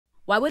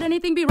Why would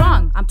anything be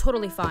wrong? I'm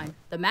totally fine.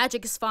 The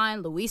magic is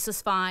fine, Luisa's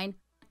fine.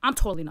 I'm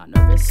totally not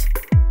nervous.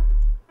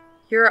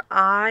 Your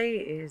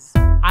eye is...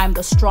 I'm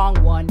the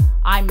strong one.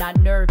 I'm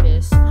not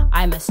nervous.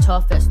 I'm as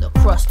tough as the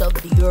crust of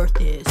the earth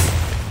is.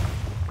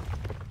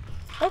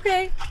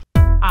 Okay.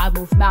 I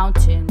move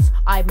mountains,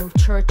 I move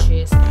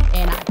churches,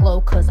 and I glow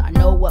cause I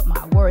know what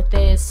my worth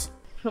is.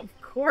 Of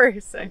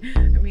course. I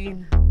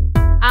mean...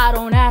 I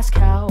don't ask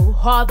how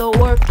hard the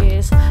work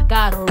is.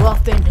 Got a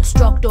rough,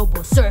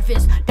 indestructible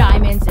surface.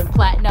 Diamonds and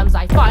platinums,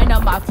 I find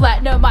them, I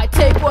flatten them. I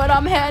take what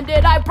I'm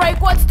handed, I break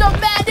what's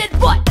demanded.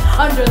 But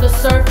under the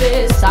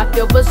surface, I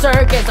feel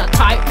berserk as a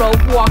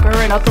tightrope walker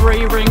in a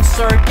 3-ring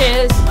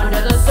circus.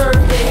 Under the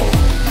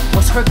surface,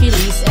 was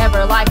Hercules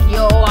ever like,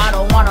 yo, I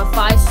don't wanna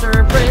fight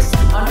Cerberus.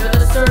 Under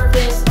the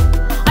surface,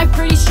 I'm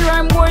pretty sure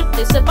I'm worth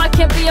this if I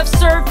can't be of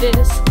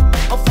service.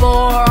 A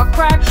floor, a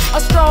crack, a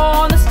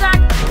straw on the stack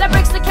that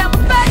breaks the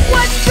camel's back.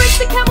 What breaks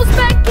the camel's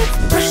back?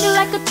 It's pressure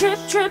like a trip,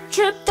 trip,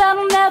 trip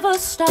that'll never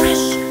stop.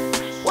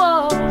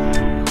 Whoa,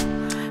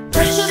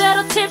 pressure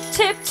that'll tip,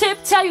 tip,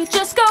 tip till you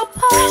just go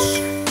pop.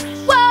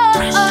 Whoa,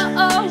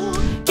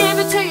 give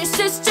it to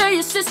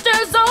your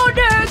sister's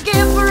older.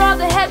 Give her all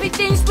the heavy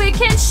things we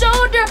can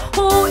shoulder.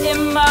 Who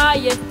am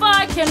I if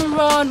I can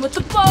run with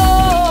the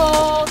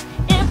ball?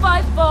 If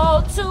I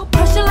fall to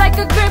pressure like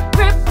a grip,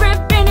 grip,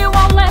 grip, and it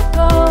won't let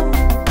go.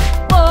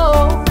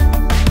 Whoa,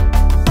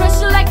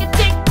 pressure like a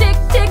tick, tick,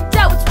 tick,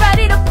 till it's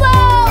ready to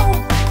blow.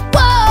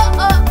 Whoa,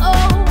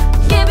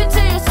 give it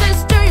to your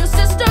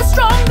sister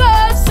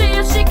stronger. See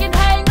if she can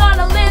hang on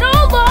a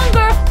little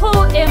longer. Who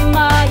am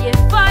I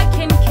if I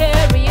can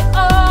carry it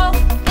all?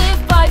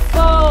 If I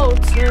fall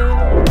to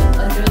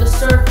under the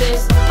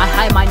surface, I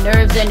hide my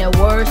nerves and it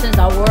worsens.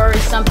 I worry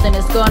something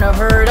is gonna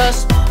hurt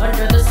us.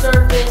 Under the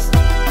surface,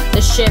 the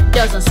ship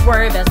doesn't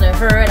swerve as it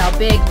hurt how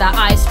big the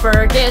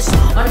iceberg is.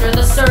 Under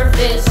the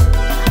surface,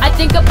 I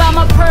think about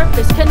my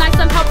purpose. Can I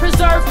somehow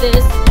preserve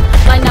this?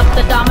 Line up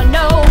the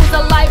dominoes,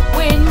 the light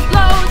wind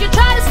blows. You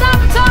try to stop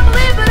the time,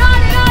 believe it,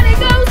 on it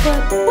goes. But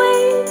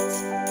wait,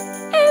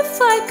 if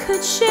I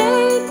could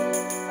shake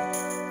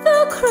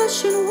the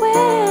crushing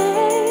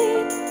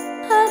weight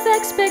of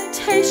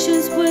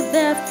expectations, would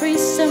that free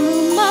some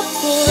room up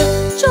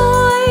for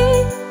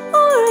joy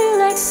or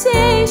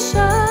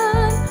relaxation?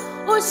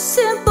 Or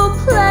simple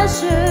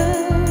pleasure?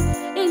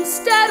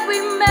 Instead we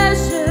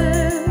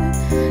measure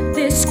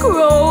this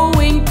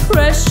growing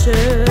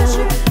pressure.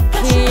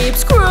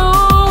 Keeps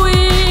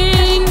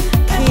growing,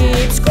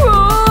 keeps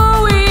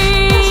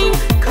growing.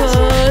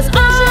 Cause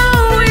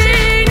all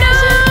we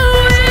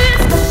know is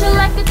pressure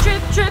like a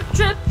drip, drip,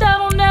 drip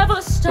that'll never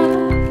stop.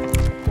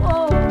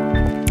 Whoa,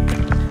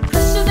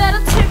 pressure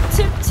that'll tip,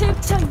 tip,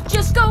 tip till you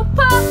just go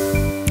pop.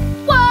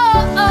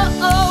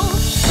 Whoa,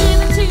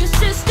 give it to your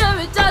sister,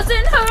 it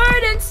doesn't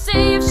hurt, and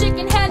see if she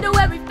can handle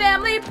every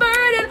family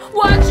burden.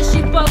 Watch as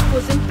she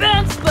buckles and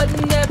bends but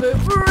never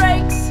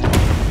breaks.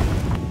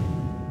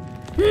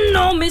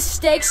 No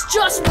mistakes,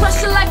 just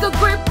pressure like a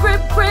grip,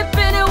 grip, grip,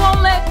 and it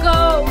won't let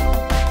go.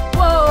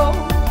 Whoa,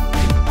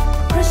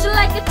 pressure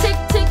like a tick,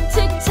 tick,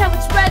 tick till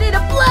it's ready to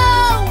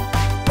blow.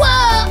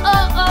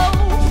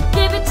 Whoa,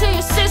 give it to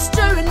your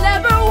sister and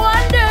never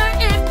wonder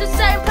if the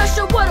same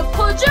pressure would have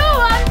pulled you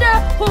under.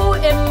 Who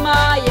am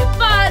I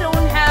if I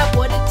don't have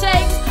what it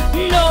takes?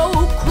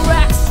 No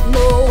cracks,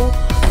 no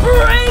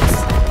breaks,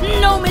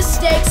 no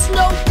mistakes,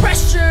 no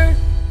pressure.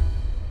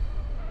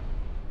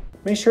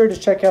 Make sure to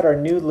check out our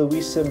new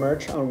Luisa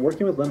merch on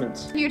Working with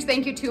Lemons. Huge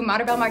thank you to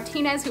Maribel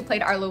Martinez who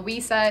played our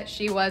Luisa.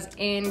 She was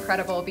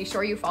incredible. Be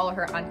sure you follow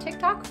her on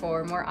TikTok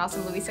for more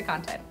awesome Luisa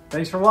content.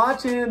 Thanks for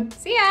watching.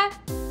 See ya.